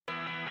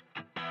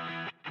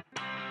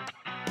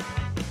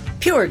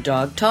Pure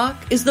Dog Talk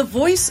is the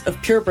voice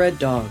of purebred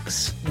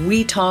dogs.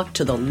 We talk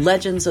to the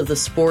legends of the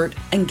sport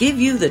and give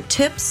you the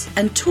tips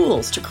and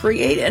tools to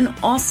create an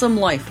awesome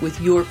life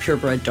with your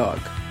purebred dog.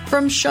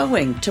 From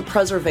showing to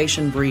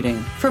preservation breeding,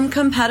 from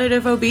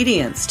competitive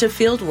obedience to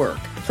field work,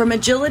 from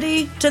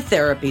agility to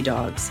therapy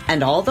dogs,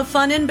 and all the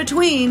fun in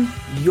between,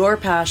 your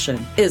passion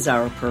is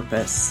our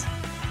purpose.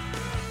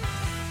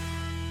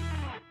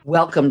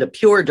 Welcome to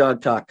Pure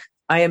Dog Talk.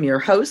 I am your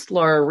host,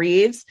 Laura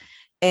Reeves.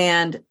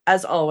 And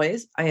as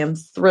always, I am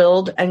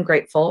thrilled and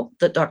grateful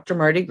that Dr.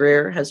 Marty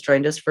Greer has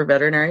joined us for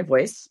Veterinary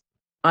Voice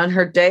on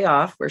her day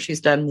off, where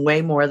she's done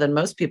way more than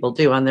most people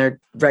do on their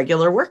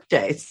regular work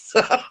days.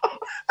 So.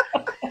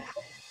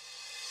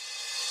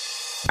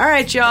 All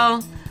right,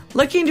 y'all.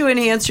 Looking to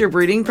enhance your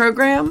breeding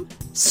program?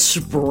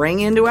 Spring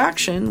into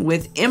action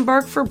with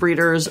Embark for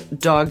Breeders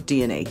Dog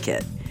DNA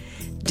Kit.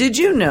 Did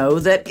you know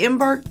that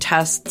Embark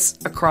tests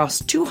across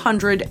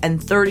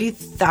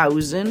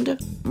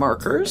 230,000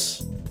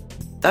 markers?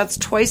 That's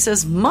twice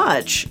as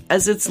much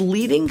as its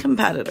leading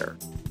competitor,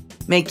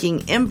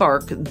 making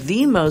Embark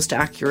the most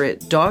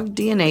accurate dog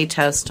DNA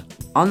test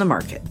on the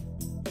market.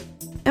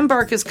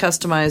 Embark has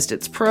customized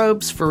its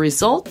probes for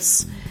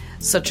results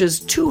such as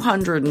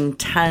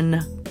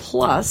 210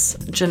 plus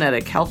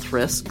genetic health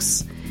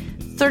risks,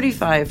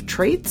 35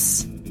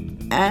 traits,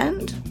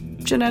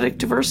 and genetic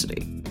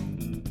diversity.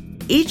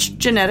 Each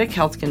genetic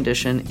health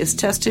condition is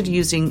tested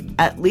using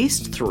at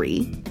least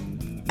 3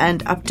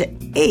 and up to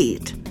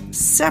 8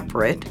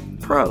 separate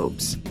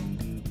probes.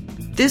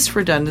 This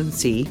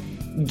redundancy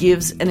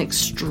gives an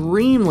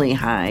extremely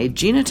high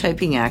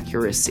genotyping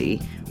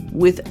accuracy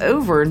with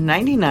over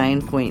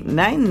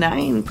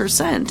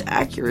 99.99%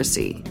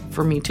 accuracy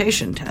for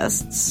mutation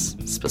tests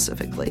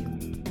specifically,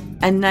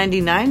 and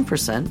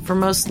 99% for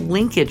most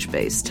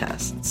linkage-based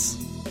tests.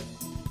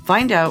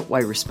 Find out why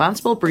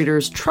responsible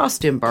breeders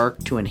trust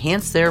Embark to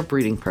enhance their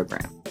breeding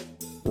program.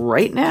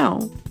 Right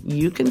now,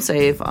 you can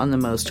save on the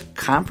most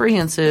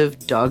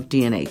comprehensive dog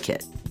DNA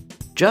kit.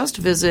 Just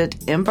visit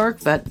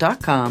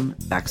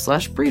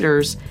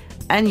embarkvet.com/breeders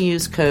and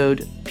use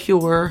code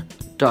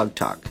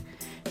PUREDOGTALK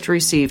to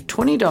receive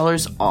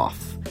 $20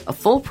 off a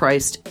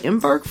full-priced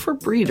Embark for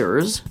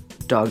Breeders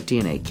dog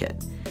DNA kit.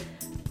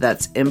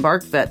 That's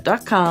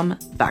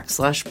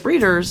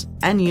embarkvet.com/breeders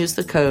and use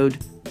the code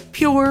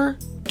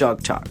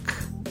PUREDOGTALK.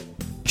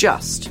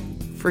 Just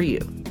for you.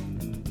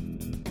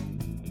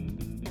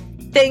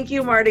 Thank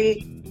you,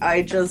 Marty.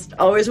 I just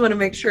always want to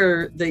make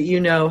sure that you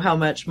know how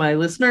much my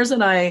listeners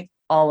and I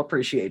all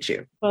appreciate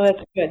you. Well,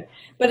 that's good.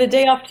 But a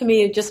day off to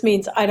me, it just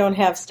means I don't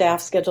have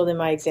staff scheduled in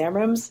my exam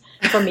rooms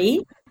for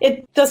me.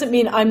 It doesn't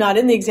mean I'm not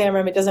in the exam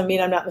room. It doesn't mean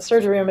I'm not in the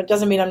surgery room. It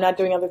doesn't mean I'm not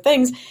doing other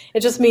things.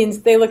 It just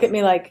means they look at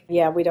me like,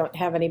 yeah, we don't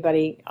have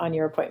anybody on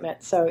your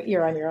appointment, so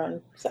you're on your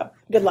own. So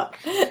good luck.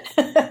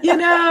 You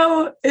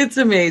know, it's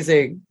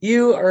amazing.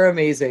 You are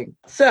amazing.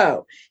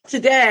 So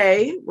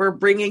today we're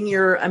bringing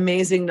your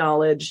amazing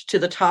knowledge to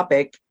the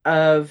topic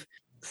of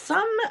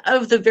some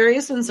of the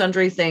various and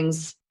sundry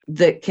things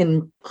that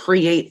can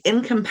create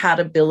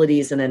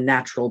incompatibilities in a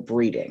natural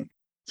breeding.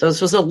 So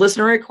this was a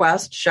listener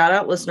request. Shout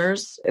out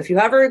listeners. If you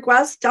have a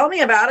request, tell me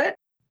about it.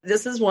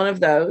 This is one of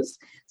those.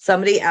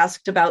 Somebody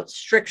asked about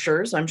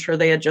strictures. I'm sure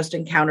they had just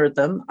encountered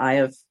them. I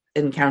have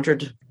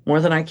encountered more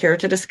than I care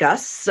to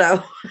discuss.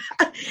 So,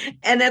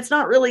 and it's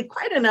not really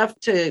quite enough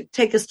to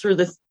take us through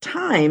the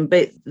time,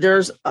 but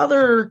there's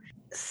other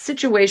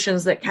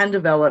situations that can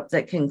develop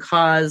that can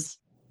cause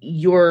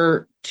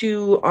your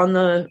two on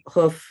the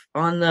hoof,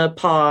 on the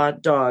paw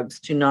dogs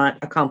to not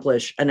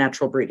accomplish a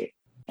natural breeding.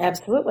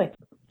 Absolutely.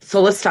 So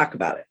let's talk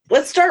about it.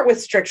 Let's start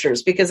with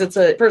strictures because it's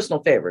a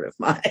personal favorite of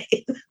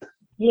mine.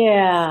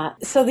 Yeah.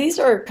 So these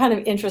are kind of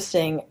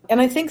interesting.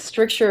 And I think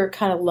stricture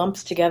kind of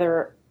lumps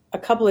together a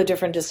couple of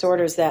different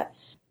disorders that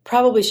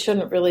probably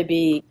shouldn't really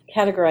be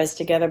categorized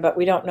together, but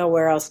we don't know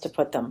where else to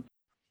put them.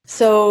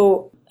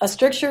 So a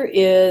stricture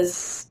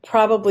is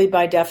probably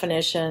by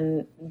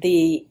definition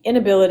the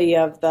inability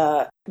of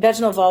the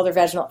vaginal vault or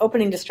vaginal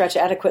opening to stretch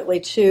adequately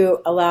to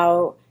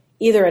allow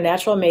either a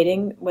natural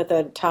mating with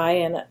a tie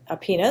and a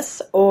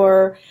penis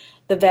or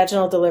the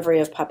vaginal delivery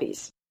of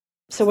puppies.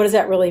 So what does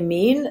that really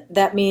mean?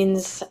 That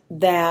means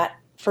that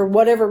for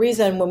whatever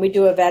reason, when we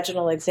do a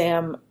vaginal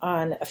exam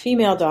on a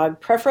female dog,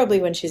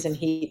 preferably when she's in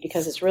heat,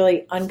 because it's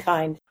really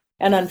unkind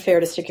and unfair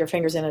to stick your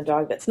fingers in a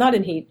dog that's not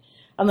in heat,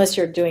 unless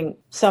you're doing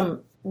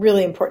some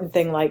really important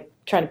thing like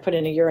trying to put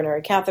in a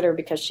urinary catheter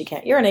because she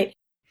can't urinate.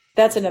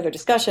 That's another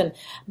discussion.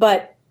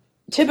 But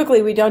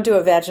typically we don't do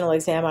a vaginal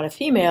exam on a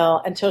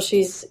female until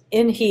she's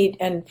in heat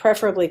and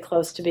preferably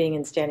close to being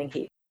in standing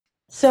heat.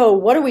 So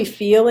what are we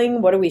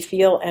feeling? What do we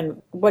feel?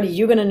 And what are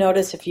you going to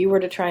notice if you were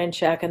to try and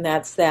check? And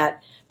that's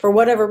that for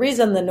whatever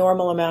reason, the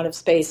normal amount of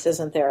space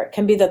isn't there. It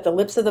can be that the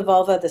lips of the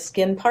vulva, the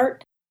skin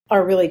part,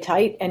 are really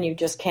tight and you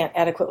just can't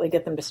adequately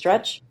get them to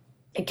stretch.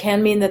 It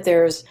can mean that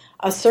there's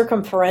a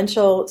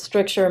circumferential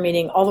stricture,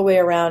 meaning all the way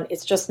around,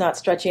 it's just not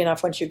stretchy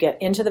enough once you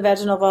get into the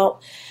vaginal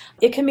vault.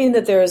 it can mean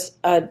that there's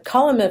a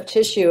column of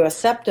tissue, a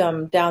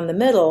septum down the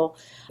middle.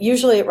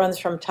 Usually it runs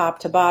from top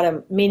to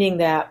bottom, meaning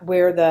that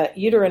where the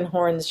uterine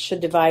horns should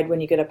divide when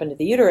you get up into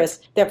the uterus,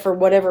 that for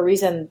whatever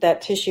reason,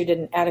 that tissue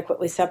didn't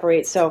adequately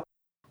separate. So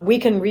we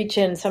can reach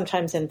in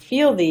sometimes and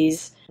feel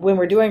these when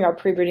we're doing our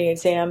pre-breeding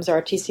exams or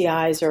our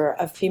TCIs or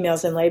of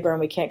females in labor and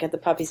we can't get the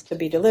puppies to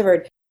be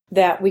delivered,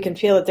 that we can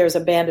feel that there's a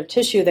band of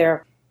tissue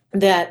there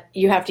that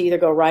you have to either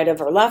go right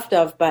of or left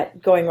of,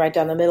 but going right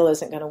down the middle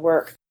isn't going to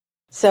work.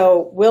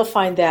 So we'll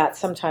find that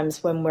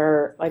sometimes when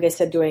we're, like I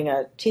said, doing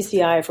a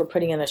TCI, if we're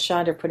putting in a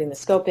shunt or putting the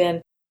scope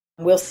in,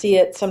 we'll see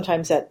it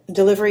sometimes at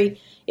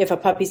delivery. If a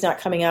puppy's not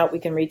coming out, we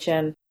can reach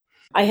in.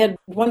 I had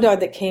one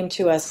dog that came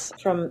to us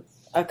from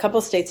a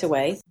couple states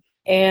away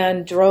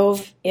and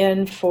drove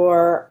in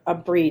for a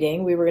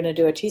breeding. We were going to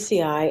do a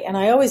TCI, and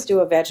I always do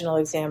a vaginal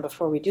exam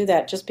before we do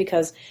that, just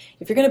because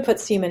if you're going to put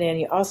semen in,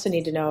 you also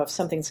need to know if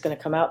something's going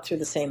to come out through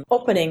the same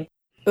opening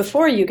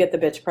before you get the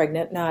bitch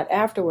pregnant, not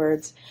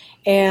afterwards.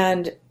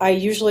 And I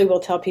usually will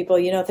tell people,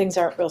 things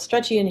aren't real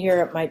stretchy in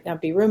here. It might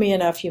not be roomy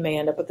enough. You may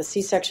end up with a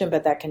C-section,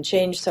 but that can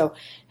change. So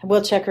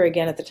we'll check her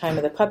again at the time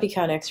of the puppy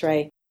count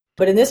x-ray.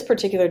 But in this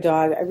particular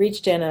dog, I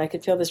reached in and I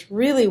could feel this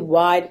really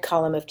wide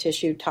column of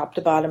tissue top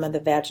to bottom of the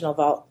vaginal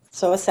vault,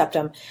 so a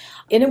septum.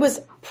 And it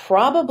was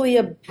probably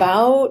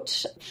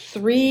about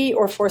 3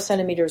 or 4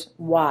 centimeters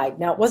wide.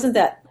 Now, it wasn't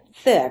that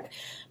thick,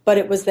 but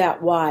it was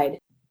that wide.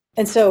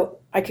 And so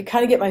I could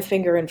kind of get my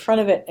finger in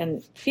front of it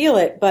and feel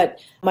it. But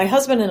my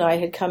husband and I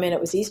had come in.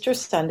 It was Easter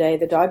Sunday.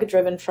 The dog had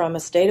driven from a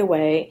state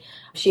away.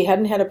 She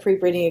hadn't had a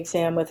pre-breeding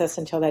exam with us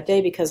until that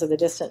day because of the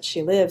distance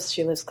she lives.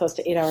 She lives close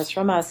to 8 hours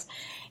from us.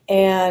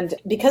 And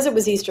because it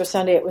was Easter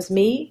Sunday, it was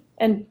me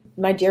and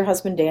my dear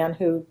husband, Dan,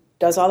 who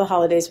does all the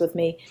holidays with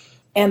me,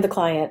 and the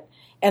client.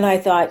 And I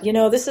thought,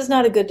 this is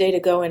not a good day to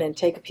go in and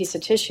take a piece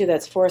of tissue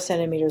that's 4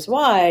 centimeters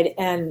wide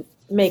and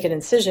make an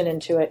incision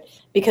into it,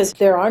 because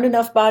there aren't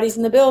enough bodies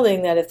in the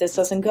building that if this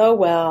doesn't go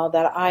well,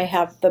 that I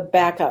have the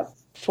backup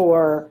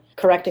for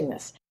correcting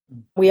this.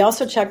 We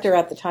also checked her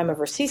at the time of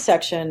her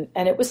C-section,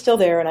 and it was still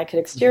there, and I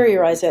could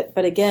exteriorize it.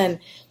 But again,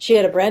 she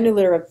had a brand new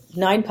litter of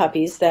 9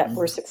 puppies that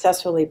were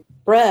successfully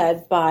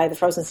bred by the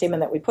frozen semen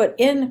that we put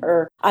in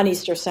her on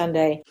Easter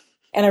Sunday.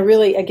 And I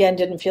really, again,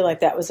 didn't feel like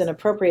that was an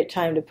appropriate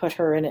time to put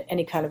her in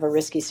any kind of a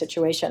risky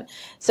situation.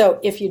 So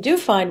if you do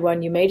find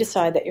one, you may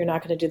decide that you're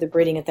not going to do the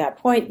breeding at that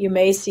point. You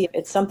may see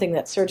it's something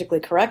that's surgically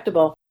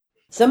correctable.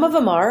 Some of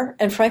them are,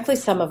 and frankly,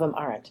 some of them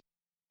aren't.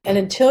 And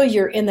until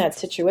you're in that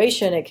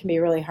situation, it can be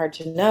really hard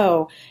to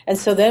know. And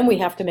so then we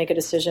have to make a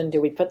decision.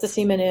 Do we put the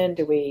semen in?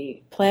 Do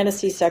we plan a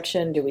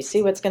C-section? Do we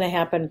see what's going to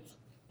happen?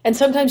 And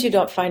sometimes you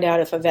don't find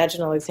out if a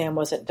vaginal exam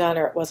wasn't done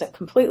or it wasn't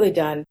completely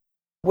done,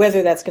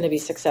 whether that's going to be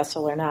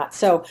successful or not.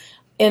 So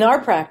in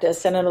our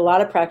practice, and in a lot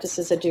of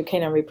practices that do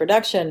canine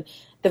reproduction,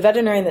 the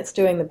veterinarian that's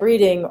doing the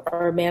breeding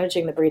or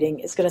managing the breeding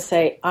is going to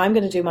say, I'm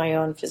going to do my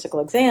own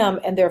physical exam,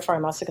 and therefore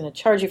I'm also going to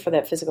charge you for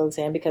that physical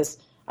exam because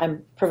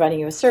I'm providing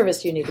you a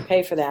service, you need to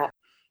pay for that.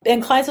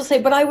 And clients will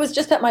say, but I was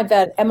just at my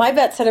vet, and my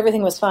vet said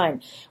everything was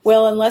fine.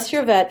 Well, unless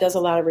your vet does a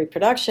lot of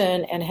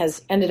reproduction and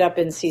has ended up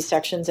in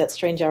C-sections at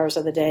strange hours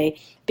of the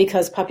day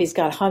because puppies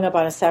got hung up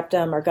on a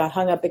septum or got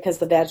hung up because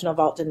the vaginal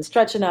vault didn't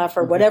stretch enough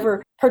or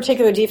whatever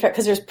particular defect,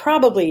 because there's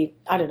probably,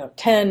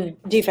 10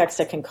 defects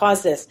that can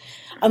cause this.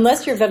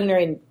 Unless your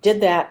veterinarian did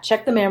that,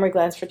 check the mammary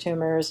glands for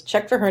tumors,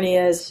 check for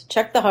hernias,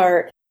 check the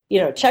heart,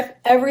 check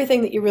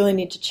everything that you really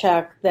need to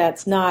check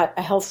that's not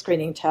a health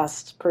screening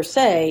test per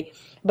se,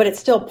 but it's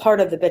still part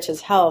of the bitch's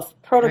health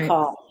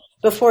protocol.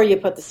 Right. Before you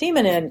put the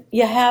semen in,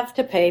 you have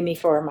to pay me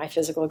for my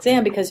physical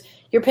exam because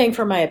you're paying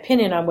for my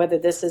opinion on whether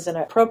this is an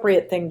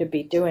appropriate thing to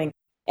be doing.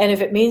 And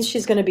if it means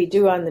she's going to be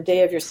due on the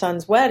day of your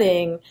son's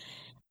wedding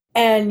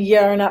and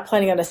you're not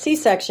planning on a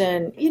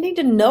C-section, you need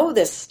to know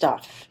this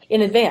stuff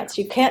in advance.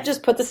 You can't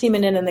just put the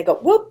semen in and they go,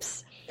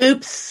 whoops.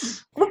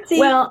 Oops. Whoopsie.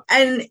 Well,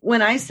 and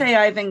when I say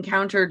I've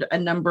encountered a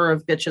number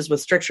of bitches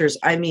with strictures,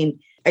 I mean,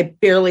 I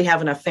barely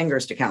have enough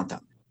fingers to count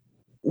them.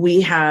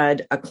 We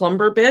had a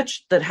Clumber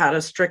bitch that had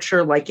a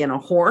stricture like in a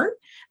horn.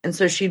 And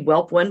so she'd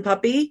whelp one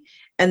puppy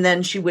and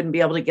then she wouldn't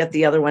be able to get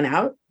the other one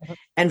out.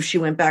 And she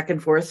went back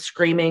and forth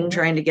screaming,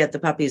 trying to get the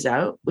puppies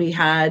out. We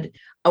had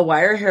a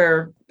wire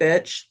hair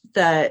bitch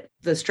that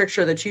the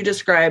stricture that you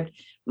described,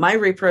 my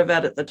repro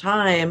vet at the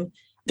time,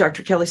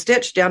 Dr. Kelly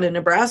Stitch down in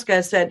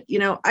Nebraska said,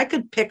 I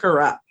could pick her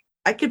up.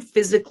 I could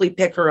physically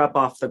pick her up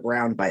off the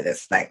ground by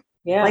this thing.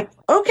 Yeah. Like,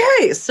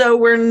 okay, so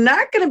we're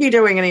not going to be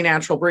doing any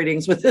natural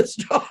breedings with this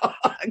dog.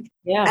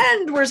 Yeah.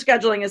 And we're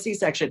scheduling a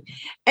C-section.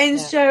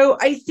 And so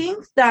I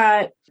think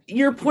that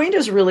your point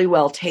is really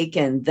well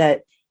taken,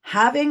 that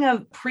having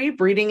a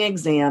pre-breeding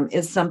exam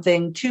is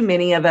something too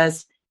many of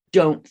us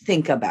don't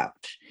think about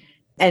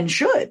and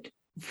should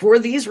for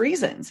these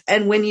reasons.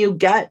 And when you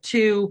get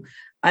to,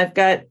 I've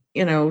got,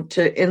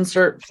 to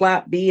insert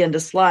flap B into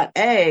slot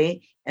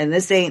A, and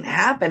this ain't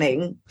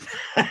happening.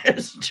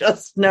 There's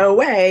just no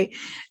way,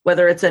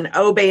 whether it's an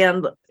O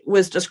band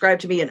was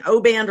described to me an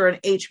O band or an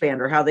H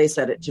band or how they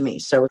said it to me.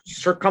 So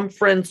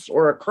circumference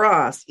or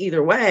across,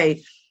 either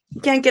way,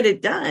 you can't get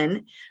it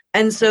done.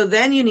 And so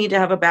then you need to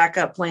have a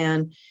backup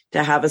plan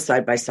to have a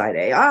side-by-side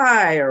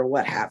AI or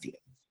what have you.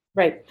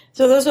 Right.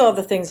 So those are all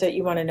the things that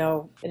you want to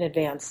know in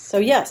advance. So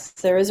yes,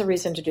 there is a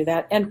reason to do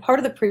that. And part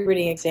of the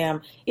pre-breeding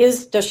exam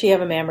is, does she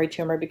have a mammary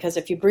tumor? Because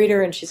if you breed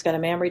her and she's got a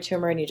mammary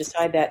tumor and you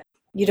decide that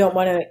you don't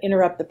want to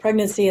interrupt the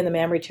pregnancy and the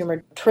mammary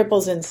tumor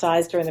triples in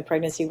size during the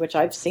pregnancy, which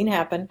I've seen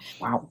happen.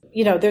 Wow.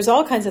 There's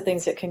all kinds of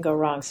things that can go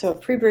wrong. So a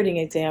pre-breeding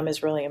exam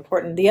is really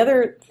important. The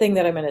other thing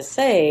that I'm going to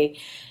say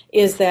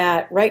is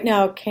that right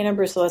now, canine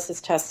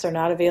brucellosis tests are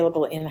not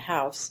available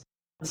in-house.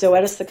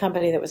 Zoetis, the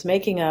company that was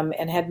making them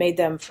and had made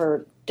them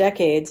for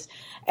decades,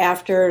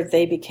 after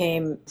they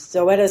became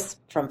Zoetis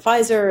from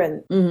Pfizer,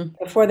 and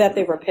before that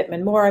they were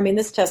Pittman Moore. I mean,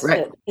 this test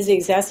kit is the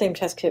exact same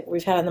test kit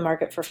we've had on the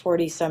market for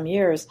 40-some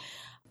years.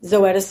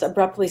 Zoetis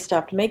abruptly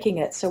stopped making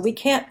it, so we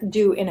can't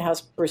do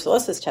in-house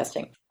brucellosis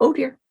testing. Oh,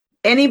 dear.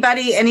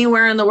 Anybody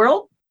anywhere in the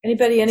world?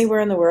 Anybody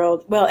anywhere in the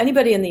world? Well,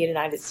 anybody in the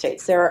United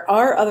States. There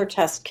are other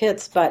test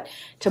kits, but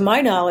to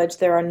my knowledge,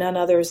 there are none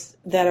others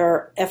that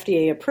are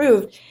FDA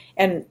approved.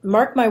 And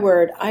mark my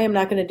word, I am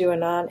not going to do a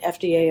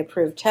non-FDA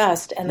approved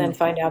test and then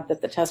find out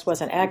that the test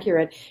wasn't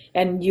accurate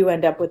and you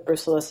end up with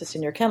brucellosis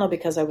in your kennel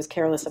because I was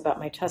careless about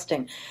my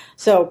testing.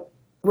 So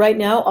right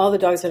now, all the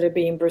dogs that are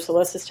being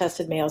brucellosis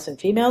tested, males and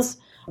females,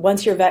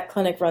 once your vet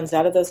clinic runs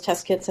out of those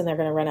test kits, and they're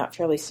going to run out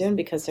fairly soon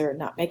because they're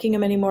not making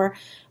them anymore,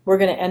 we're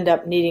going to end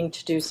up needing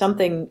to do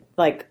something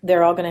like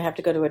they're all going to have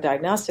to go to a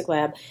diagnostic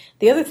lab.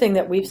 The other thing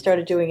that we've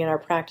started doing in our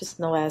practice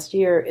in the last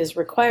year is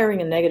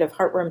requiring a negative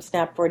heartworm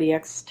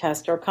SNAP4Dx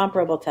test or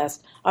comparable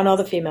test on all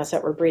the females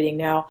that we're breeding.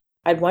 Now,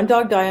 I had one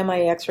dog die on my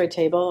x-ray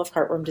table of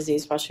heartworm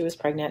disease while she was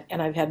pregnant,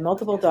 and I've had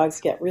multiple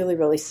dogs get really,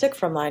 really sick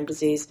from Lyme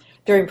disease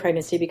during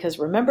pregnancy because,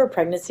 remember,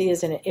 pregnancy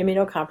is in an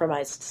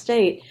immunocompromised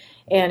state,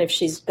 and if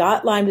she's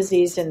got Lyme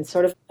disease in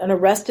sort of an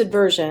arrested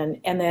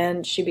version and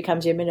then she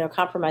becomes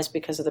immunocompromised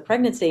because of the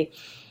pregnancy,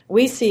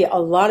 we see a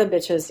lot of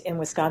bitches in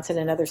Wisconsin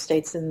and other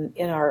states in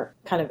our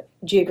kind of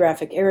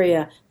geographic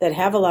area that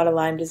have a lot of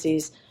Lyme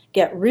disease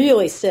get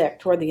really sick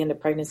toward the end of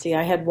pregnancy.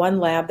 I had one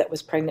lab that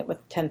was pregnant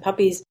with 10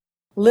 puppies,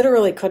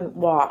 literally couldn't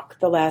walk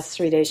the last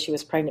 3 days she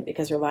was pregnant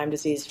because her Lyme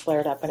disease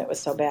flared up and it was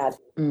so bad.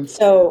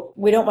 So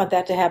we don't want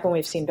that to happen.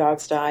 We've seen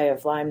dogs die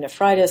of Lyme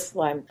nephritis,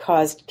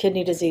 Lyme-caused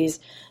kidney disease.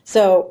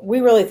 So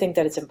we really think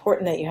that it's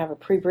important that you have a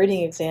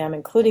pre-breeding exam,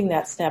 including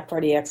that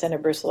SNAP4Dx and a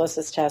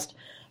brucellosis test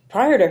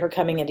prior to her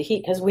coming into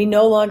heat, because we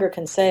no longer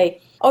can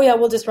say, oh yeah,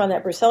 we'll just run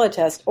that brucella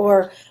test,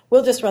 or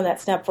we'll just run that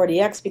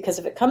SNAP4Dx, because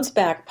if it comes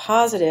back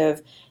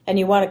positive and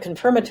you want a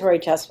confirmatory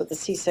test with the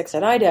C6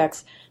 at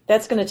IDEXX,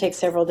 that's going to take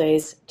several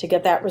days to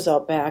get that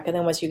result back. And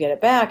then once you get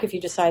it back, if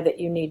you decide that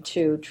you need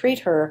to treat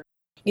her,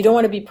 you don't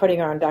want to be putting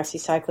her on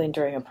doxycycline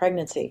during a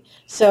pregnancy.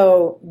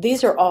 So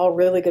these are all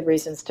really good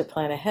reasons to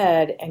plan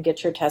ahead and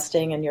get your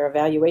testing and your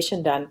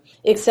evaluation done,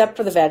 except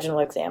for the vaginal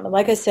exam. And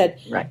like I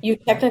said, You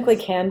technically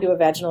can do a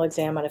vaginal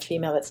exam on a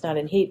female that's not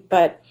in heat,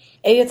 but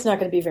it's not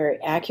going to be very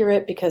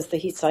accurate because the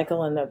heat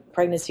cycle and the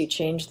pregnancy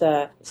change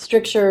the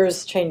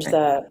strictures, change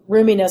the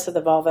roominess of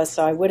the vulva.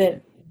 So I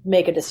wouldn't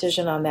make a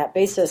decision on that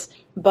basis.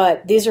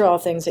 But these are all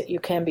things that you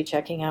can be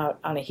checking out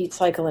on a heat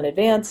cycle in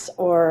advance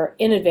or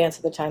in advance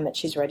of the time that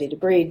she's ready to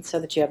breed so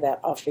that you have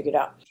that all figured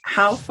out.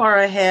 How far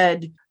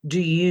ahead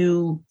do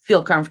you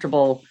feel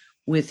comfortable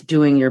with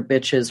doing your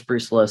bitch's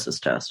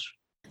brucellosis test?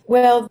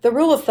 Well, the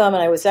rule of thumb,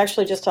 and I was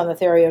actually just on the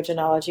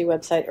Theriogenology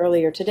website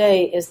earlier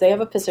today, is they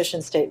have a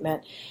position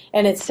statement,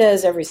 and it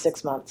says every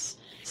 6 months.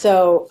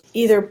 So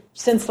either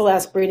since the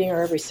last breeding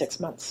or every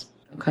 6 months.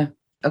 Okay.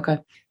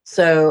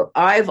 So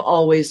I've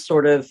always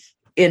sort of,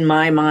 in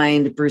my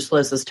mind,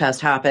 brucellosis test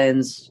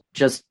happens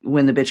just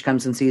when the bitch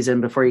comes in season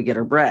before you get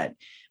her bred.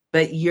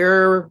 But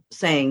you're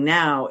saying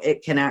now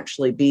it can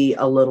actually be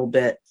a little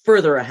bit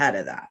further ahead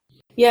of that.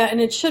 Yeah,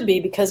 and it should be,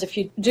 because if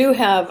you do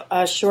have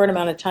a short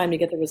amount of time to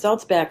get the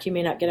results back, you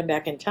may not get them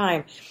back in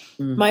time.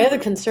 My other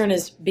concern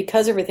is,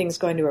 because everything's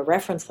going to a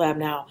reference lab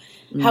now,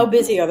 how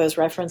busy are those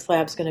reference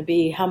labs going to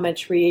be? How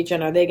much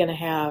reagent are they going to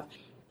have?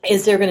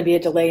 Is there going to be a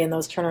delay in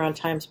those turnaround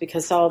times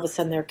because all of a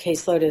sudden their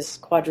caseload is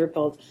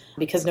quadrupled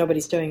because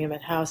nobody's doing them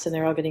at-house and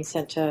they're all getting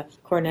sent to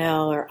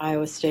Cornell or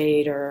Iowa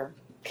State or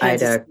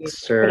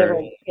IDEXX or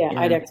whatever,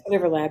 IDEXX,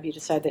 whatever lab you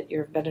decide that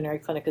your veterinary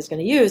clinic is going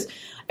to use,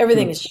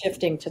 everything is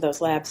shifting to those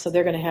labs. So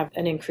they're going to have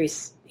an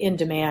increase in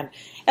demand.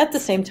 At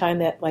the same time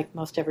that, like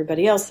most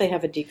everybody else, they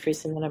have a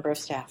decrease in the number of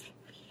staff.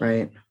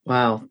 Right.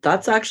 Wow.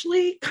 That's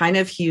actually kind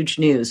of huge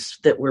news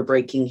that we're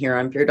breaking here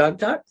on Pure Dog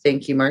Talk.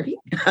 Thank you, Marty.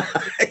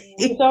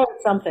 It's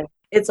always something.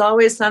 It's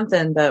always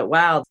something, but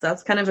wow,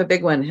 that's kind of a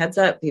big one. Heads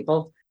up,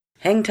 people.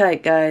 Hang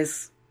tight,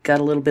 guys. Got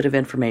a little bit of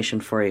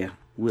information for you.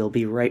 We'll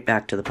be right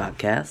back to the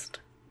podcast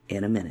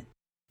in a minute.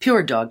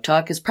 Pure Dog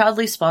Talk is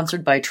proudly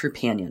sponsored by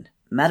Trupanion,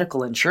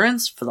 medical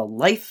insurance for the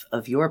life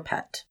of your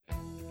pet.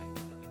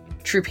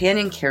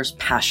 Trupanion cares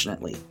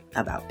passionately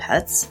about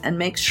pets and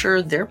makes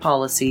sure their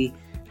policy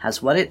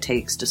has what it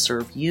takes to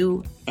serve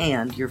you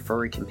and your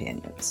furry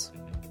companions.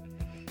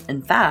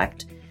 In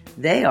fact,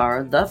 they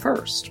are the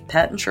first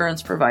pet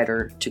insurance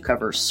provider to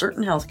cover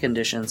certain health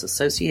conditions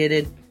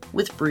associated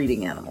with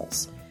breeding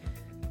animals.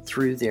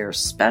 through their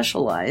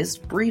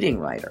specialized breeding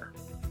writer.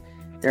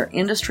 Their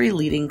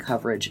industry-leading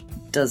coverage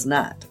does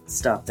not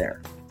stop there.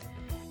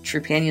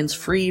 Trupanion's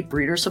free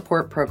breeder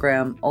support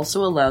program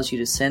also allows you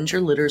to send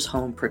your litters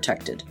home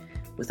protected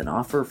with an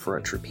offer for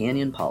a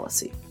Trupanion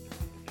policy.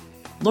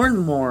 Learn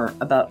more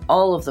about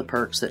all of the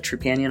perks that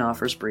Trupanion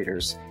offers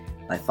breeders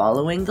by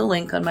following the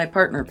link on my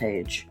partner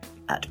page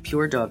at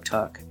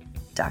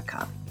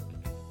puredogtalk.com.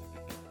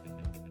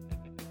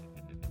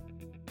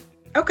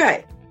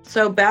 Okay,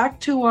 so back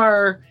to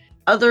our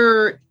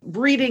other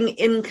breeding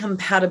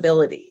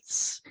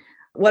incompatibilities.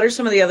 What are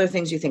some of the other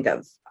things you think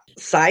of?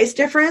 Size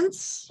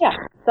difference? Yeah,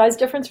 size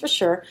difference for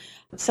sure.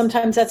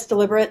 Sometimes that's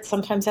deliberate,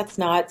 sometimes that's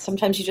not.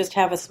 Sometimes you just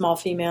have a small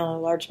female and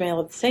a large male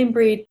of the same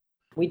breed.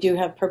 We do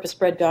have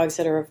purpose-bred dogs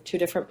that are of two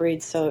different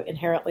breeds, so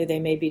inherently they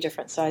may be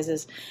different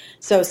sizes.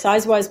 So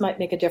size-wise might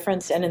make a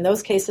difference, and in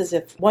those cases,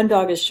 if one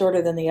dog is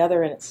shorter than the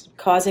other and it's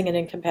causing an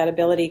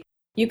incompatibility,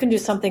 you can do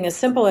something as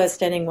simple as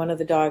standing one of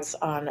the dogs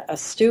on a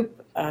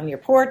stoop on your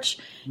porch.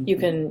 Mm-hmm. You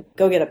can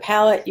go get a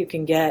pallet. You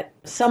can get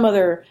some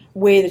other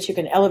way that you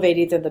can elevate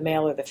either the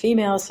male or the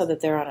female so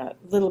that they're on a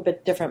little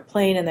bit different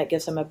plane, and that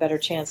gives them a better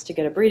chance to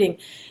get a breeding.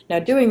 Now,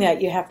 doing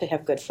that, you have to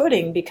have good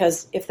footing,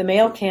 because if the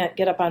male can't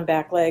get up on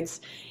back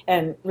legs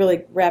and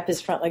really wrap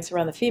his front legs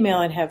around the female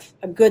and have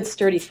a good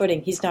sturdy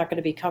footing, he's not going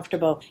to be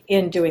comfortable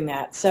in doing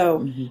that.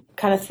 So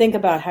kind of think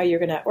about how you're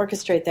going to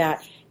orchestrate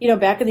that. You know,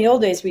 back in the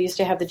old days, we used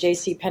to have the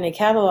J.C. Penney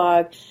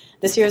catalog,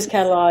 the Sears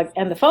catalog,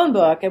 and the phone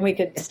book, and we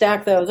could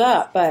stack those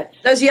up. But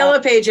those yellow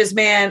pages,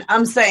 man,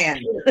 I'm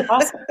saying.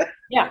 Awesome.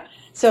 Yeah.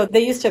 So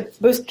they used to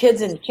boost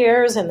kids in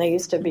chairs, and they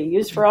used to be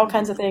used for all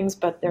kinds of things,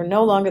 but they're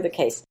no longer the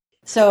case.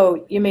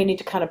 So you may need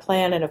to kind of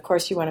plan, and of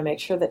course you want to make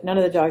sure that none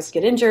of the dogs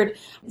get injured.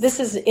 This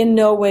is in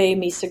no way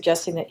me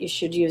suggesting that you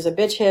should use a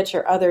bitch hitch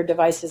or other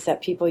devices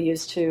that people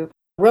use to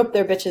rope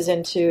their bitches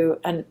into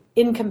an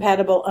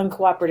incompatible,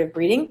 uncooperative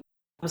breeding.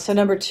 So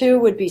number 2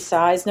 would be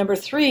size. Number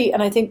 3,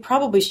 and I think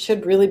probably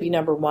should really be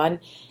number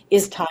 1,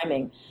 is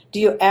timing. Do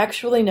you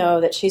actually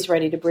know that she's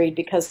ready to breed?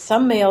 Because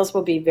some males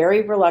will be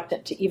very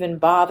reluctant to even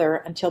bother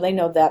until they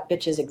know that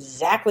bitch is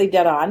exactly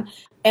dead on.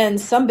 And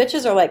some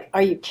bitches are like,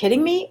 are you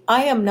kidding me?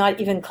 I am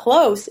not even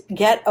close.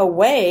 Get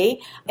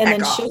away. And Back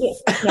then off. she'll get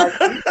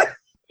snarky.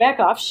 Back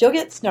off. She'll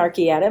get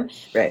snarky at him.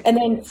 Right. And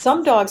then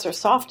some dogs are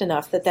soft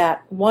enough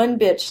that one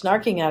bitch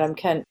snarking at him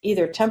can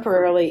either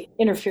temporarily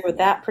interfere with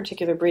that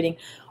particular breeding,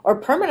 or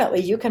permanently,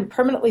 you can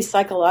permanently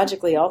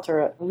psychologically alter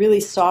a really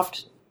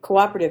soft,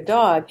 cooperative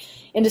dog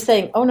into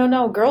saying, oh,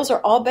 no, girls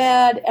are all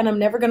bad, and I'm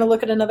never going to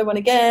look at another one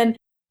again.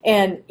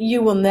 And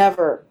you will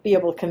never be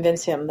able to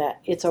convince him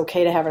that it's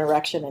okay to have an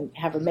erection and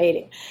have a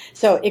mating.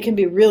 So it can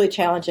be really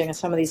challenging on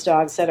some of these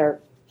dogs that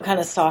are kind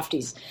of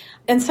softies.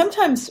 And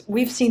sometimes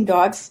we've seen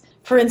dogs,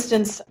 for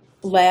instance,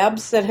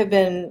 labs that have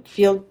been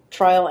field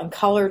trial and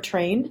collar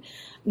trained,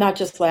 not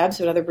just labs,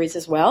 but other breeds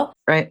as well.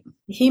 Right.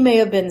 He may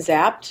have been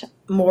zapped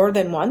more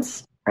than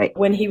once. Right.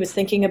 When he was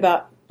thinking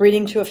about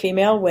breeding to a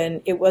female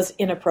when it was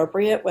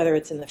inappropriate, whether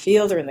it's in the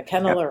field or in the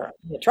kennel or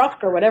in the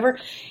truck or whatever.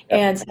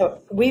 And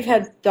so we've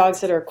had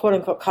dogs that are quote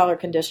unquote collar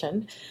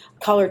conditioned,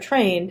 collar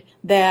trained,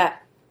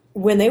 that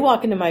when they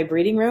walk into my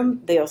breeding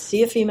room, they'll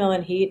see a female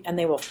in heat and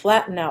they will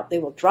flatten out. They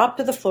will drop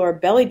to the floor,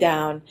 belly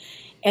down.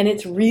 And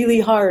it's really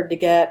hard to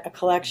get a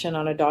collection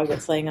on a dog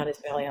that's laying on his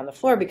belly on the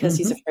floor because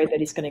he's afraid that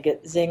he's going to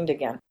get zinged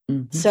again.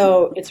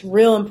 So it's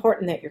real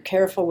important that you're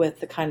careful with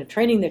the kind of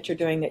training that you're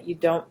doing, that you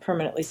don't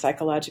permanently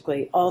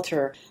psychologically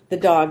alter the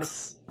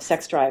dog's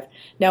sex drive.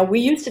 Now, we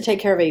used to take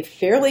care of a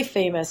fairly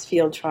famous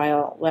field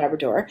trial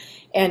Labrador,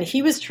 and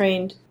he was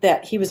trained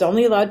that he was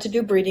only allowed to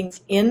do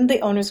breedings in the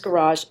owner's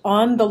garage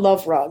on the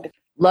love rug.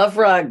 Love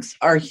rugs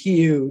are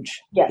huge.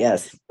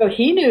 Yes. So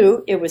he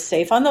knew it was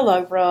safe on the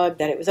love rug,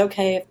 that it was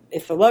okay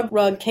if the love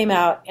rug came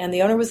out and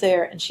the owner was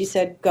there and she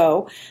said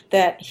go,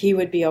 that he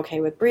would be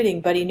okay with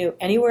breeding. But he knew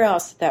anywhere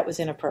else that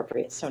was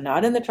inappropriate. So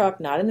not in the truck,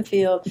 not in the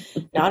field,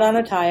 not on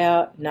a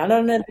tie-out, not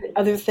on the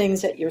other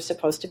things that you're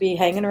supposed to be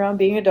hanging around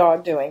being a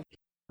dog doing.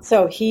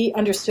 So he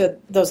understood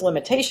those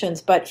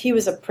limitations, but he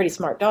was a pretty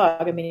smart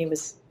dog. I mean, he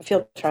was a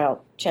field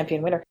trial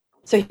champion winner.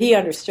 So he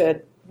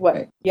understood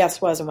what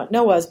yes was and what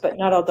no was, but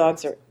not all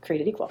dogs are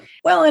created equal.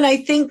 Well, and I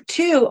think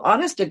too,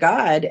 honest to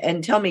God,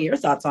 and tell me your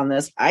thoughts on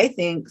this, I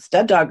think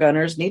stud dog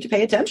owners need to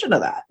pay attention to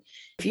that.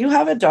 If you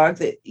have a dog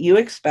that you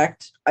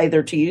expect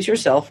either to use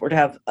yourself or to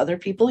have other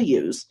people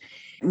use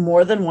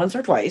more than once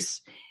or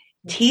twice,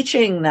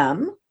 teaching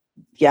them,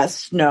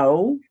 yes,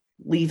 no,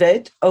 leave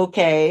it,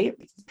 okay.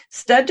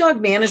 Stud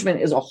dog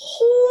management is a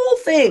whole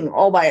thing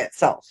all by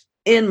itself,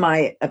 in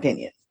my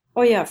opinion.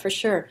 Oh, yeah, for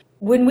sure.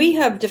 When we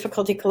have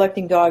difficulty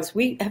collecting dogs,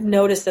 we have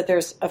noticed that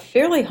there's a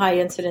fairly high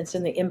incidence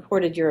in the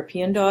imported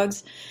European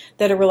dogs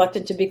that are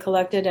reluctant to be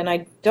collected. And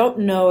I don't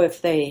know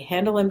if they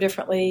handle them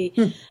differently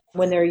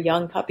when they're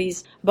young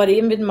puppies. But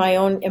even my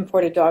own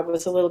imported dog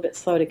was a little bit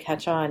slow to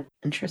catch on.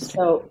 Interesting.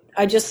 So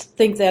I just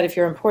think that if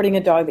you're importing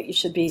a dog, that you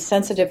should be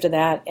sensitive to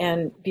that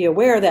and be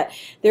aware that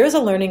there is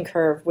a learning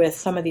curve with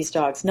some of these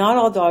dogs. Not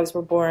all dogs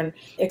were born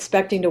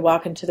expecting to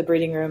walk into the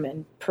breeding room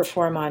and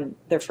perform on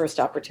their first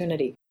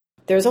opportunity.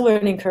 there's a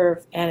learning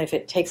curve, and if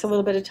it takes a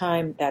little bit of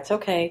time, that's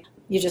okay.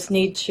 You just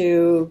need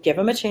to give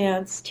them a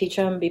chance, teach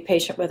them, be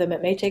patient with them.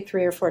 It may take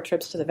 3 or 4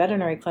 trips to the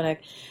veterinary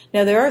clinic.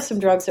 Now, there are some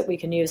drugs that we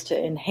can use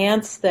to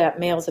enhance that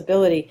male's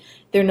ability.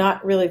 They're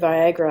not really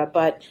Viagra,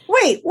 but...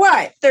 Wait,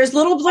 what? There's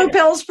little blue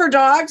pills for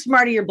dogs?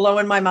 Marty, you're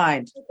blowing my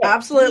mind. Okay.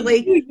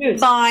 Absolutely.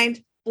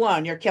 Mind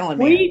blown. You're killing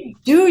me. We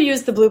do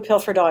use the blue pill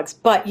for dogs,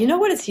 but you know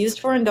what it's used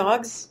for in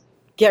dogs?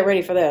 Get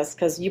ready for this,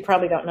 because you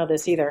probably don't know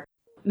this either.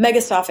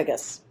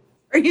 Megesophagus.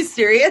 Are you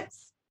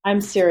serious?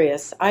 I'm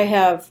serious. I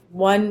have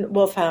one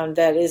wolfhound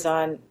that is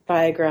on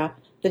Viagra,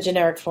 the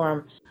generic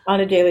form, on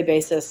a daily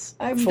basis.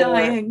 I'm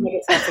dying.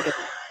 Megesophagus.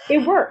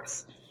 It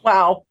works.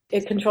 Wow.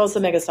 It controls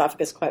the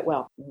megesophagus quite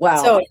well.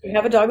 Wow. So if you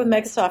have a dog with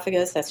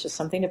megesophagus, that's just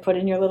something to put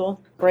in your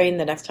little brain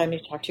the next time you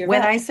talk to your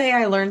vet. When I say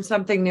I learn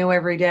something new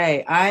every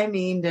day, I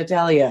mean to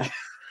tell you.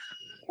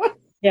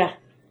 Yeah.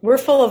 We're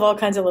full of all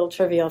kinds of little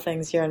trivial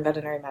things here in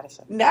veterinary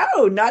medicine. No,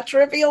 not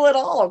trivial at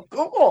all.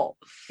 Cool.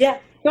 Yeah.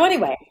 So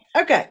anyway.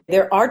 Okay.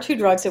 There are 2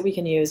 drugs that we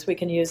can use. We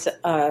can use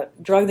a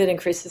drug that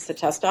increases the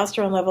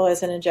testosterone level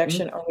as an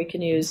injection, or we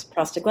can use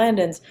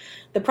prostaglandins.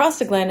 The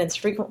prostaglandins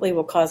frequently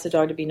will cause the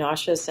dog to be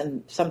nauseous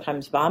and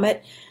sometimes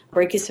vomit.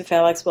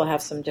 Brachycephalics will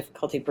have some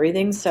difficulty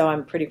breathing, so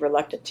I'm pretty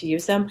reluctant to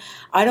use them.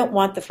 I don't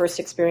want the first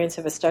experience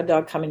of a stud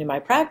dog coming to my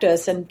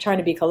practice and trying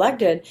to be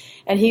collected,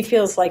 and he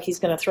feels like he's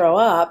going to throw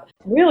up.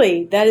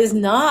 Really, that is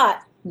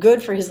not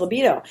good for his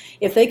libido.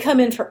 If they come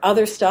in for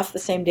other stuff the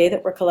same day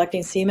that we're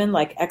collecting semen,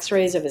 like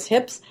x-rays of his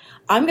hips,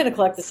 I'm going to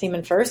collect the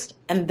semen first,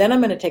 and then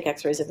I'm going to take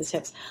x-rays of his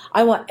hips.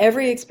 I want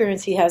every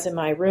experience he has in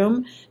my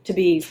room to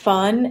be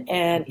fun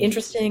and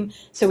interesting.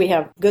 So we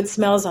have good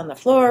smells on the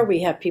floor.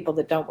 We have people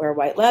that don't wear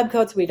white lab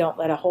coats. We don't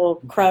let a whole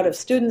crowd of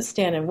students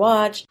stand and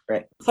watch.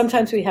 Right.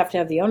 Sometimes we have to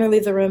have the owner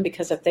leave the room,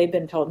 because if they've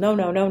been told no,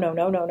 no, no, no,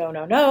 no, no, no,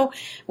 no, no,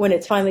 when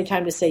it's finally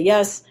time to say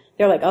yes,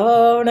 they're like,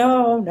 oh,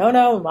 no, no,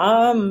 no,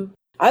 Mom.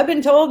 I've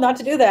been told not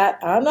to do that.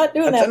 I'm not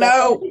doing that.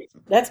 No.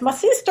 That's my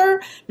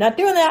sister. Not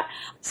doing that.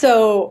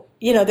 So,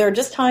 there are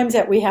just times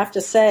that we have to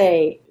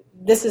say,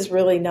 this is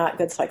really not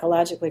good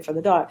psychologically for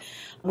the dog.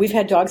 We've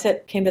had dogs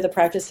that came to the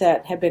practice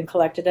that had been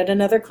collected at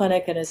another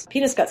clinic, and his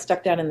penis got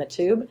stuck down in the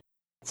tube.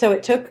 So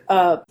it took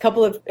a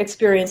couple of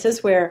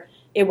experiences where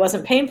it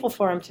wasn't painful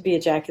for him to be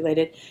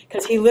ejaculated,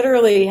 because he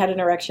literally had an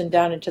erection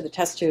down into the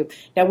test tube.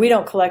 Now, we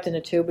don't collect in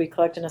a tube. We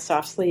collect in a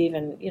soft sleeve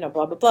and,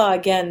 blah, blah, blah.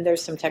 Again,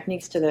 there's some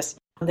techniques to this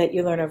that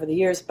you learn over the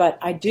years, but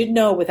I did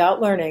know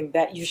without learning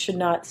that you should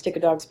not stick a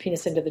dog's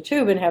penis into the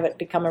tube and have it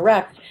become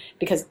erect,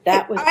 because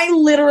that was... I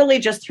literally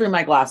just threw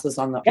my glasses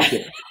on the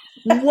computer.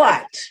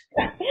 What?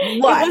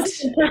 It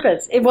wasn't on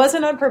purpose. It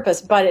wasn't on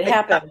purpose, but it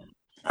happened.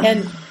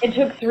 And it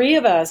took 3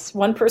 of us,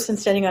 one person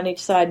standing on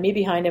each side, me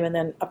behind him, and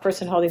then a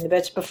person holding the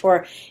bitch,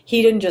 before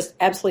he didn't just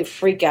absolutely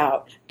freak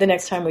out the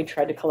next time we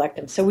tried to collect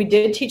him. So we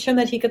did teach him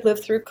that he could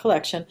live through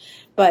collection,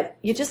 but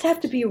you just have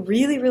to be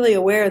really, really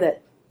aware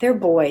that they're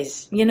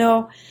boys,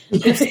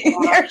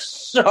 They're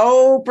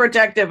so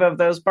protective of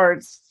those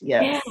parts.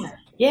 Yes.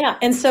 Yeah.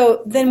 And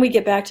so then we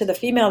get back to the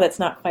female that's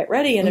not quite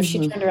ready. And if she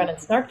turned around and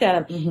snarked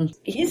at him,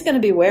 he's going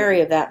to be wary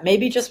of that.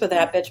 Maybe just with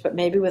that bitch, but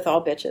maybe with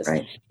all bitches.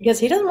 Right. Because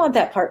he doesn't want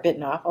that part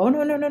bitten off. Oh,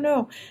 no, no, no,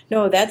 no.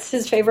 No, that's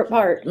his favorite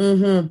part.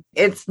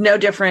 It's no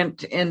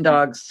different in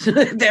dogs.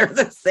 They're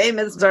the same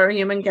as our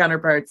human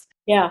counterparts.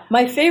 Yeah.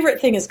 My favorite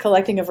thing is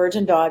collecting a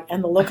virgin dog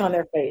and the look on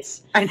their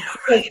face. I know.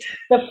 Right?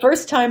 The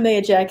first time they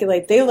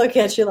ejaculate, they look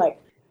at you like,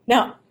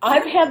 now,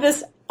 I've had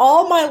this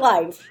all my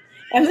life,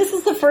 and this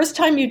is the first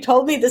time you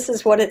told me this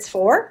is what it's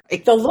for.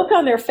 The look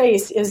on their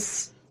face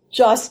is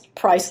just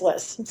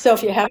priceless. So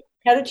if you haven't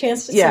had a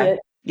chance to see it.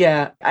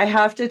 Yeah. I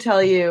have to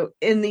tell you,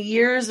 in the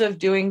years of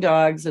doing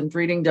dogs and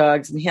breeding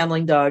dogs and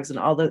handling dogs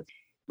and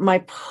my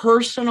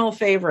personal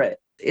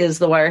favorite is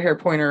the wire hair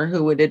pointer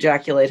who would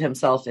ejaculate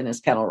himself in his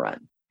kennel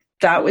run.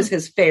 That was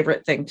his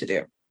favorite thing to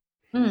do.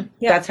 Yeah.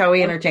 That's how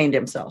he entertained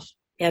himself.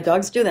 Yeah,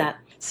 dogs do that.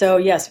 So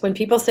yes, when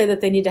people say that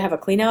they need to have a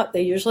clean out,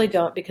 they usually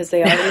don't, because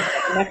they already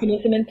have a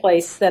mechanism in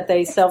place that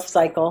they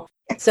self-cycle.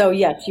 So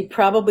yes, you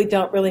probably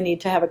don't really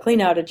need to have a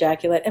clean out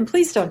ejaculate. And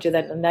please don't do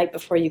that the night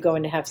before you go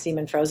in to have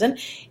semen frozen.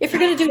 If you're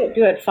going to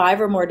do it 5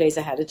 or more days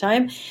ahead of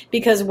time,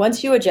 because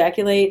once you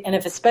ejaculate, and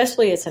if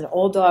especially it's an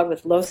old dog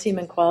with low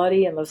semen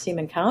quality and low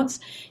semen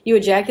counts, you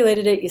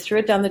ejaculated it, you threw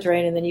it down the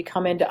drain, and then you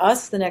come into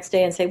us the next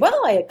day and say,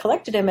 well, I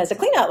collected him as a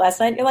clean out last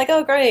night. And you're like,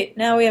 oh, great.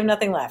 Now we have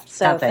nothing left.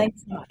 So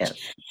thanks so much. Yeah.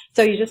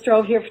 So you just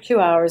drove here for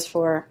 2 hours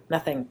for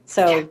nothing.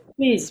 So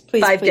please.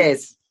 5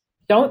 days.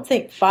 Don't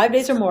think 5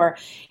 days or more.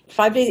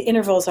 5-day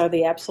intervals are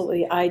the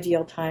absolutely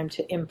ideal time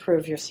to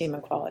improve your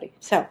semen quality.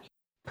 So,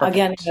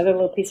 Again, another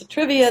little piece of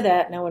trivia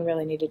that no one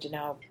really needed to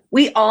know.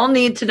 We all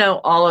need to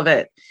know all of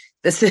it.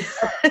 This is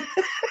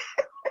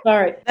all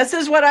right. This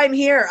is what I'm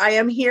here. I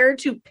am here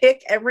to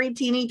pick every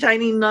teeny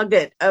tiny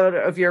nugget out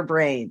of your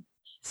brain.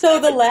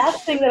 So the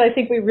last thing that I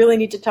think we really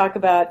need to talk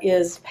about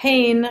is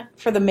pain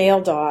for the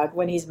male dog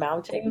when he's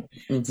mounting.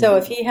 Mm-hmm. So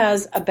if he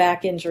has a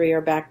back injury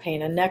or back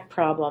pain, a neck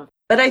problem,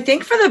 But I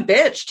think for the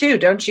bitch too,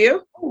 don't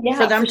you? Yeah,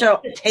 for them to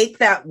take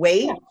that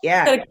weight.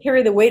 Yeah. Got to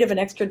carry the weight of an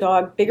extra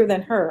dog bigger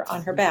than her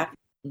on her back.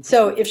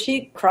 So if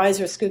she cries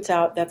or scoots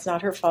out, that's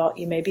not her fault.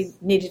 You may be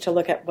needed to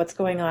look at what's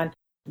going on.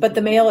 But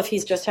the male, if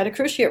he's just had a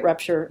cruciate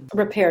rupture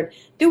repaired,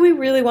 do we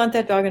really want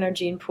that dog in our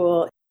gene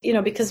pool?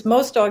 Because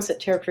most dogs that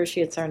tear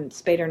cruciates are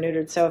spayed or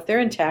neutered. So if they're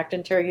intact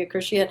and tearing a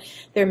cruciate,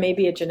 there may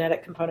be a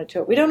genetic component to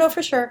it. We don't know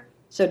for sure.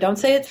 So don't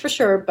say it's for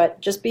sure,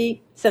 but just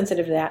be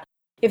sensitive to that.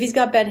 If he's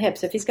got bad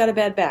hips, if he's got a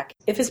bad back,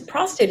 if his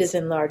prostate is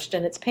enlarged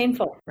and it's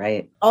painful.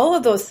 Right. All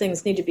of those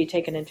things need to be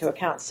taken into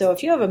account. So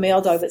if you have a male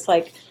dog that's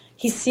like,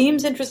 he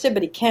seems interested,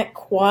 but he can't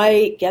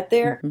quite get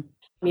there,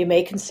 you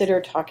may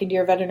consider talking to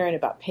your veterinarian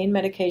about pain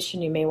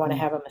medication. You may want to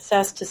have him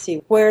assessed to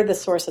see where the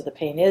source of the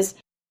pain is.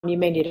 You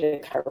may need a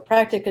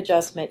chiropractic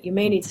adjustment. You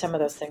may need some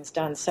of those things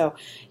done. So,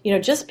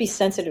 just be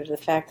sensitive to the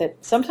fact that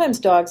sometimes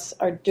dogs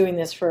are doing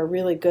this for a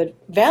really good,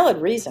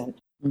 valid reason.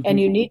 And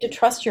you need to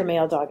trust your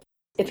male dog.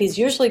 If he's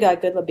usually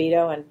got good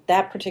libido and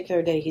that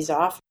particular day he's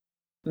off,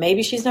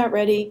 maybe she's not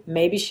ready.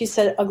 Maybe she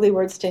said ugly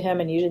words to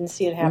him and you didn't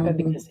see it happen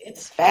because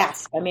it's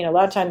fast. I mean, a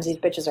lot of times these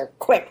bitches are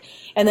quick.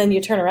 And then you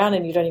turn around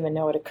and you don't even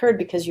know it occurred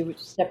because you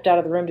stepped out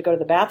of the room to go to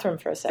the bathroom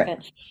for a second.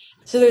 Right.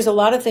 So there's a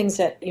lot of things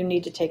that you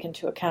need to take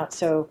into account.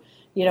 So,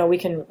 we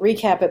can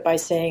recap it by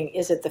saying,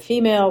 is it the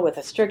female with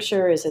a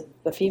stricture? Is it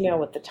the female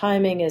with the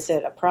timing? Is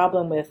it a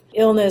problem with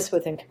illness,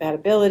 with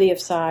incompatibility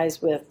of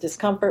size, with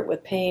discomfort,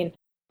 with pain,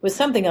 with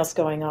something else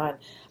going on?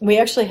 We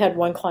actually had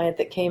one client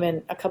that came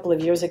in a couple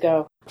of years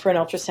ago for an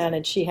ultrasound,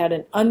 and she had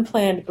an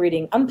unplanned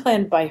breeding,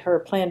 unplanned by her,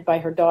 planned by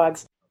her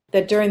dogs,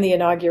 that during the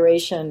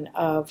inauguration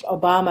of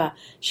Obama,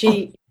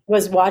 she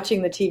was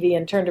watching the TV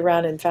and turned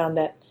around and found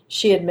that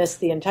she had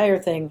missed the entire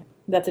thing,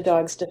 that the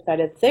dogs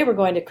decided they were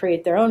going to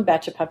create their own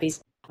batch of puppies.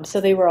 So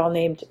they were all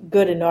named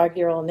good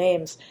inaugural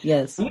names.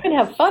 Yes. You can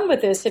have fun with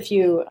this if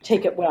you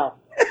take it well.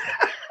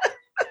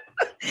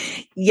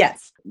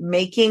 Yes.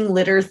 Making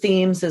litter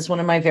themes is one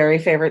of my very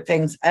favorite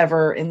things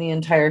ever in the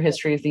entire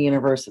history of the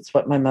universe. It's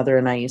what my mother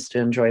and I used to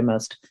enjoy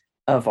most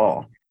of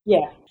all.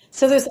 Yeah.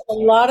 So there's a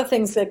lot of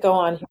things that go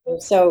on here.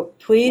 So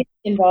please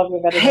involve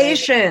your veterinarian.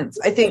 Patience.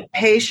 I think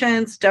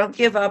patience. Don't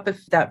give up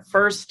if that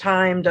first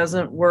time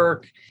doesn't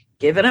work.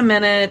 Give it a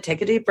minute.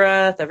 Take a deep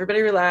breath.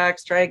 Everybody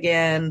relax. Try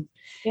again.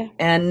 Yeah.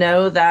 And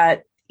know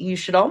that you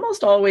should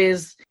almost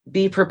always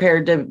be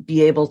prepared to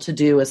be able to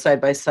do a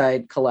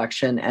side-by-side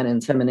collection and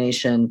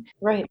insemination.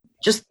 Right.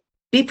 Just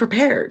be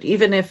prepared.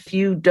 Even if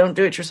you don't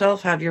do it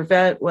yourself, have your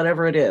vet,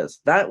 whatever it is.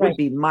 That would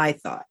be my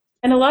thought.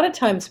 And a lot of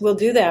times we'll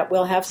do that.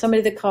 We'll have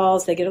somebody that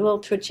calls, they get a little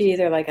twitchy.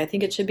 They're like, I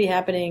think it should be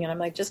happening. And I'm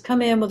like, just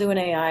come in, we'll do an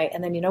AI.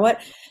 And then you know what?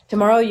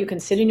 Tomorrow you can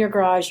sit in your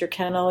garage, your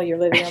kennel, your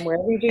living room,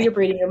 wherever you do your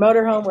breeding, your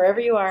motorhome,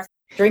 wherever you are,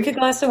 drink a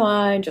glass of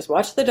wine, just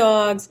watch the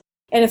dogs.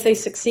 And if they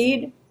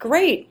succeed,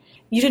 great.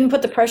 You didn't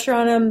put the pressure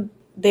on them.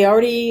 They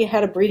already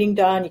had a breeding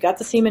done. You got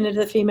the semen into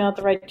the female at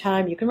the right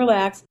time. You can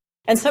relax.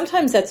 And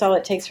sometimes that's all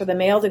it takes for the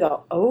male to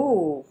go,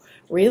 oh,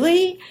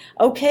 really?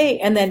 Okay.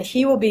 And then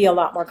he will be a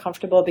lot more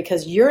comfortable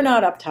because you're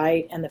not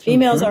uptight and the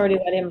female's already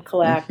let him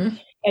collect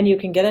and you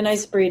can get a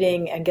nice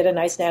breeding and get a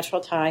nice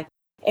natural tie.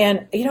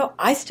 And,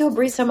 I still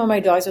breed some of my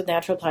dogs with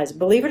natural ties.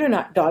 Believe it or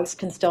not, dogs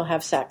can still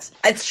have sex.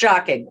 It's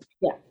shocking.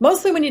 Yeah.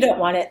 Mostly when you don't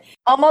want it.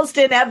 Almost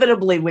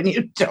inevitably when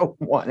you don't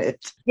want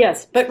it.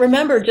 Yes. But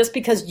remember, just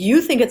because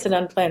you think it's an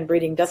unplanned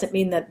breeding doesn't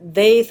mean that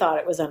they thought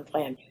it was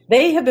unplanned.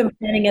 They have been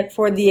planning it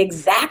for the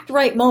exact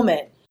right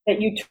moment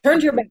that you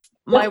turned your back.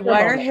 My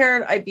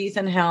wire-haired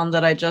Ibethan hound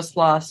that I just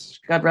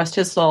lost, God rest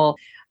his soul,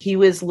 he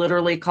was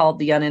literally called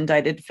the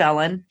unindicted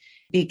felon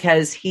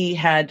because he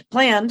had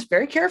planned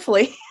very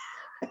carefully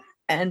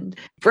and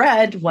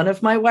bred one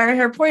of my wire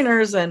hair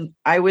pointers, and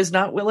I was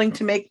not willing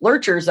to make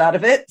lurchers out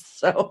of it.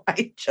 So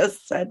I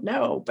just said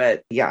no.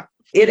 But yeah,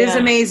 it is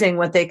amazing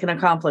what they can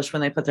accomplish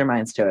when they put their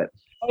minds to it.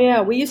 Oh,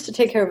 yeah. We used to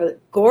take care of a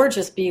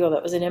gorgeous beagle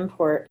that was an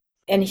import,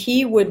 and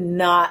he would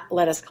not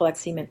let us collect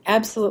semen.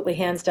 Absolutely,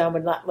 hands down,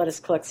 would not let us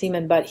collect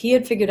semen. But he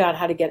had figured out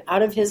how to get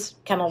out of his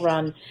kennel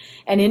run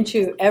and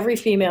into every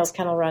female's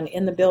kennel run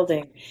in the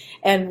building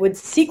and would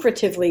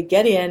secretively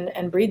get in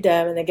and breed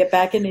them and then get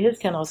back into his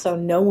kennel. So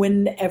no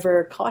one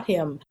ever caught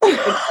him.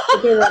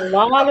 There were a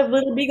lot of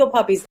little beagle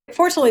puppies.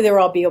 Fortunately, they were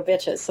all beagle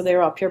bitches, so they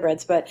were all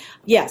purebreds. But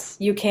yes,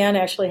 you can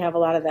actually have a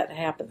lot of that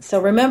happen.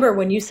 So remember,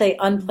 when you say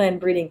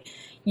unplanned breeding,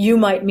 you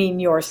might mean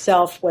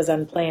yourself was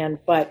unplanned,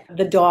 but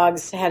the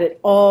dogs had it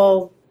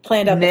all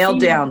planned out. Nailed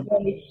down.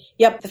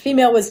 Yep, the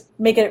female was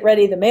making it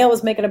ready. The male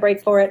was making a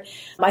break for it.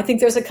 I think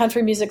there's a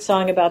country music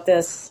song about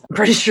this. I'm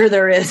pretty sure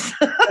there is.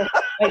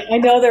 I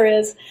know there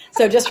is.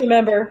 So just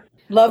remember,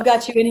 love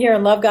got you in here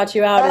and love got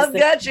you out. Love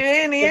got you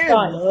in here.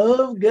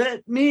 Love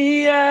got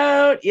me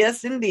out.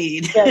 Yes,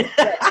 indeed. Yes.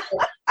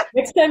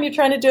 Next time you're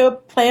trying to do a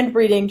planned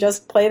breeding,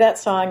 just play that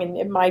song and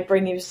it might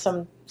bring you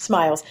some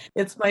smiles.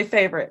 It's my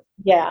favorite.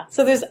 Yeah.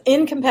 So there's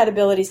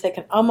incompatibilities that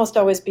can almost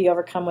always be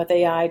overcome with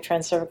AI,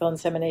 transcervical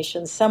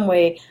insemination, some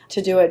way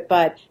to do it.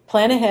 But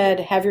plan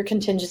ahead, have your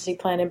contingency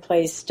plan in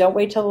place. Don't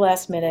wait till the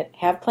last minute.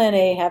 Have plan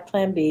A, have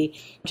plan B.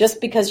 Just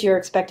because you're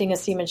expecting a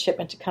semen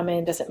shipment to come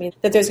in doesn't mean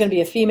that there's going to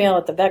be a female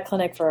at the vet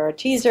clinic for our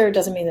teaser.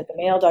 Doesn't mean that the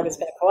male dog is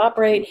going to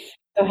cooperate.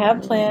 So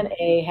have plan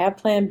A, have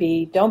plan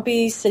B. Don't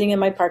be sitting in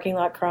my parking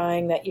lot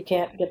crying that you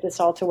can't get this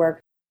all to work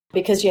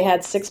because you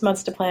had 6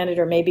 months to plan it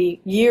or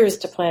maybe years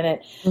to plan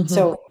it. Mm-hmm.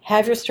 So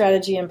have your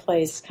strategy in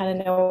place, kind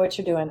of know what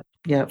you're doing.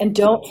 Yep. And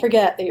don't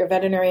forget that your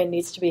veterinarian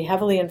needs to be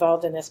heavily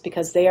involved in this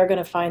because they are going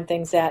to find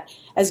things that,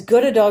 as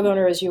good a dog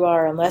owner as you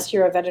are, unless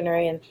you're a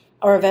veterinarian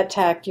or a vet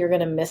tech, you're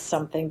going to miss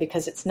something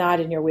because it's not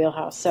in your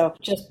wheelhouse. So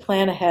just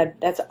plan ahead.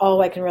 That's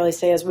all I can really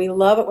say is we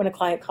love it when a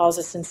client calls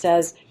us and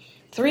says,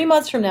 3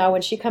 months from now,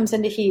 when she comes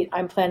into heat,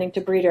 I'm planning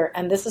to breed her,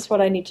 and this is what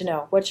I need to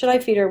know. What should I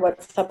feed her?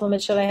 What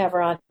supplement should I have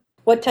her on?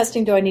 What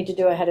testing do I need to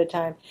do ahead of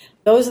time?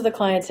 Those are the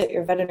clients that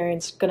your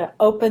veterinarian's going to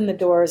open the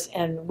doors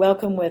and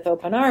welcome with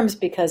open arms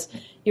because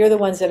you're the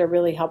ones that are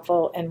really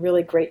helpful and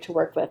really great to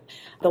work with.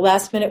 The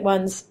last minute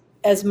ones,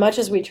 as much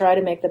as we try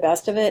to make the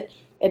best of it,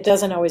 it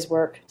doesn't always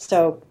work.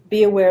 So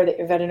be aware that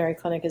your veterinary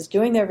clinic is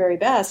doing their very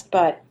best,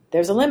 but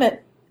there's a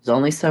limit. There's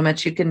only so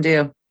much you can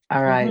do.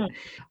 All right. Mm-hmm.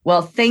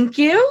 Well, thank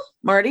you,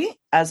 Marty,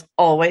 as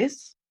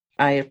always.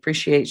 I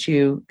appreciate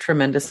you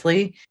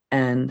tremendously,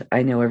 and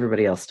I know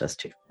everybody else does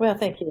too. Well,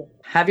 thank you.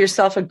 Have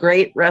yourself a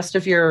great rest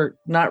of your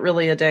not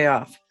really a day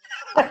off.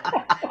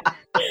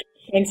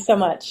 Thanks so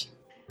much.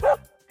 All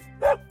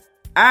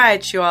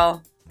right, you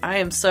all. I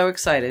am so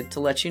excited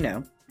to let you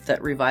know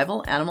that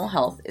Revival Animal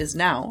Health is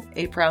now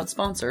a proud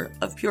sponsor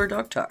of Pure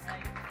Dog Talk.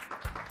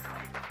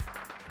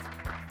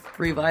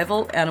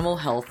 Revival Animal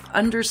Health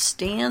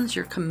understands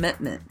your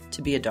commitment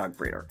to be a dog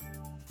breeder.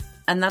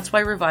 And that's why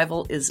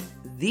Revival is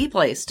the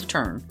place to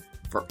turn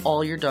for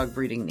all your dog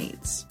breeding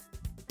needs.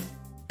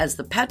 As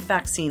the pet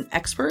vaccine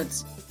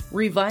experts,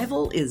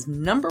 Revival is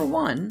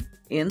 #1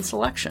 in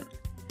selection.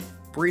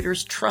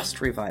 Breeders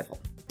trust Revival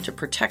to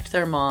protect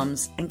their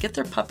moms and get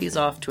their puppies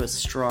off to a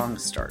strong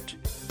start.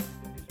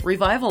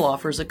 Revival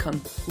offers a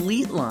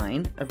complete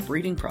line of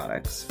breeding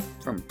products,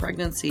 from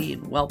pregnancy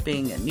and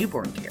whelping and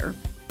newborn care,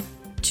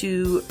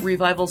 to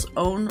Revival's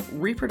own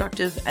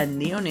reproductive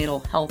and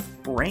neonatal health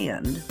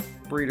brand,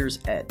 Breeder's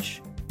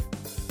Edge.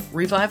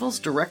 Revival's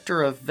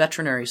Director of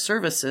Veterinary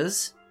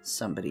Services,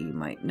 somebody you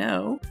might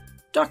know,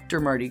 Dr.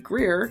 Marty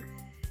Greer,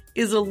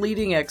 is a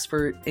leading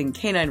expert in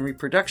canine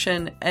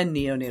reproduction and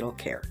neonatal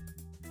care.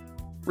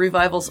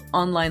 Revival's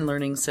online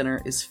learning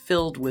center is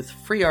filled with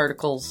free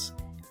articles,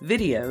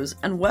 videos,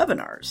 and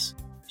webinars,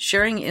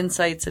 sharing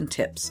insights and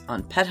tips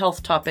on pet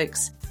health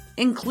topics,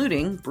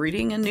 including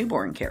breeding and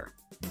newborn care.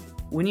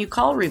 When you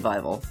call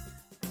Revival,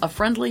 a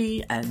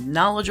friendly and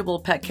knowledgeable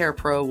pet care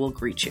pro will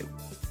greet you.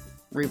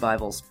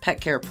 Revival's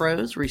pet care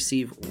pros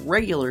receive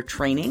regular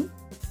training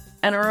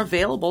and are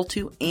available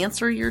to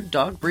answer your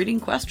dog breeding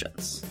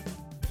questions.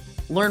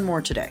 Learn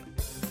more today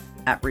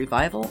at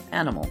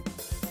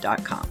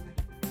revivalanimal.com.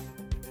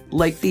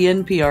 Like the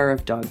NPR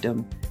of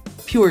dogdom,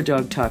 Pure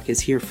Dog Talk is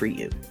here for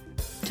you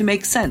to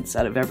make sense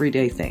out of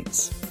everyday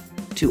things,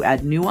 to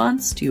add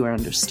nuance to your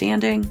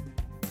understanding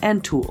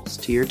and tools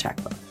to your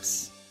tech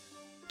box,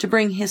 to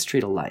bring history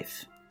to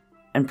life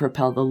and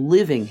propel the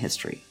living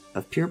history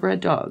of purebred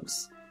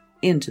dogs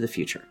into the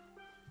future.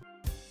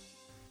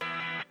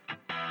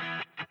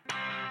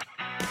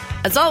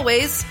 As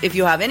always, if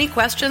you have any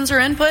questions or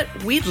input,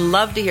 we'd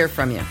love to hear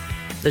from you.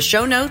 The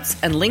show notes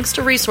and links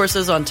to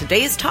resources on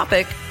today's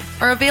topic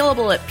are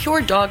available at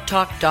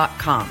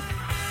puredogtalk.com.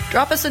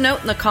 Drop us a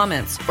note in the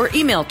comments or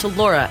email to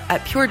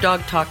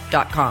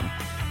Laura@puredogtalk.com.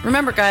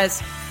 Remember,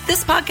 guys,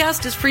 this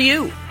podcast is for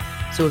you.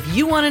 So if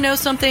you want to know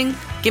something,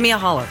 give me a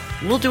holler.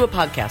 We'll do a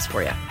podcast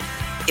for you.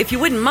 If you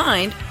wouldn't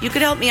mind, you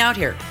could help me out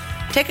here.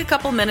 Take a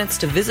couple minutes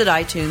to visit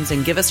iTunes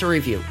and give us a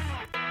review.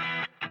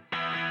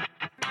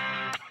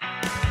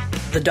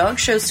 The Dog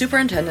Show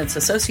Superintendents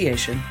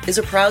Association is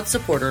a proud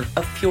supporter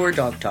of Pure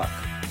Dog Talk.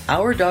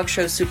 Our dog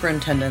show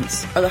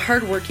superintendents are the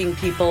hardworking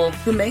people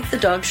who make the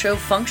dog show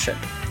function.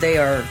 They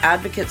are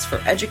advocates for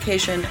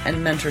education and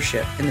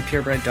mentorship in the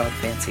purebred dog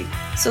fancy.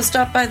 So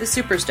stop by the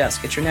Super's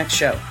desk at your next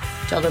show.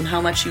 Tell them how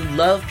much you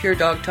love Pure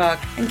Dog Talk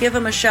and give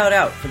them a shout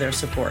out for their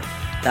support.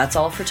 That's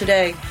all for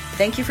today.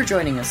 Thank you for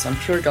joining us on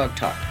Pure Dog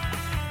Talk.